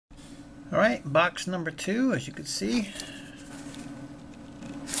Alright, box number 2, as you can see.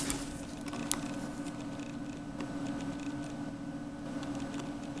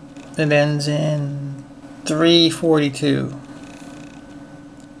 It ends in 342.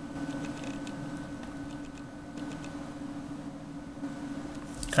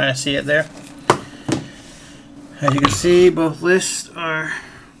 Kind of see it there. As you can see, both lists are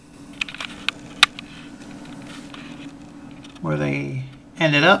where they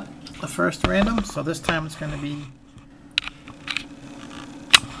ended up, the first random. So this time it's going to be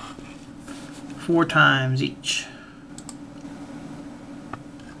 4 times each.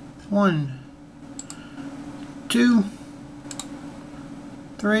 1, 2,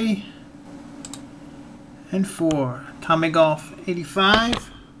 3, and 4. Tommy Golf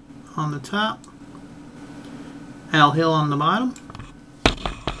 85 on the top. Al Hill on the bottom.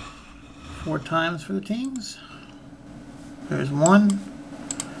 4 times for the teams. There's 1,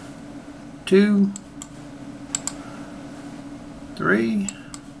 2, 3,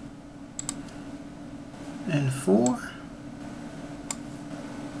 and 4.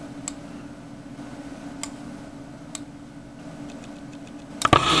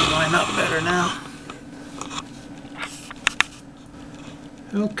 Line up better now.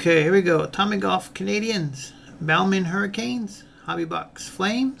 Okay, here we go. Tommy Golf Canadiens, Bauman Hurricanes, Hobby Box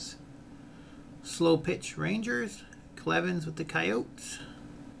Flames, Slow Pitch Rangers, Clevens with the Coyotes,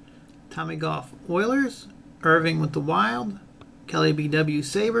 Tommy Golf Oilers, Irving with the Wild, Kelly BW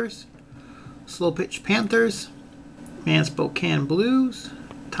Sabres, Slow Pitch Panthers, Manspokane Blues,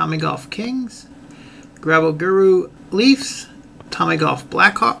 Tommy Golf Kings, GRABOGURU Leafs, Tommy Golf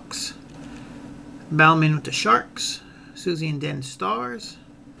Blackhawks, Bauman with the Sharks, Susie and Den Stars,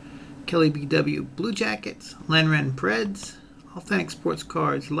 Kelly BW Blue Jackets, Lenren Preds, Authentic Sports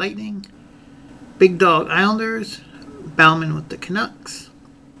Cards Lightning, Big Dog Islanders, Bauman with the Canucks,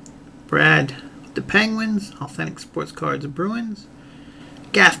 Brad with the Penguins, Authentic Sports Cards Bruins,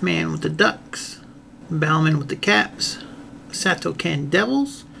 GATHMAN with the Ducks, Bauman with the Caps, SATOKEN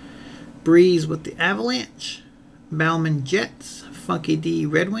Devils, Breeze with the Avalanche, Bauman Jets, Funky D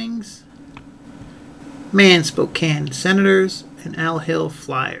Redwings, MANSPOKANE Senators, and Al Hill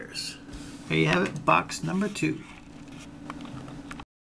Flyers. There you have it, box number 2.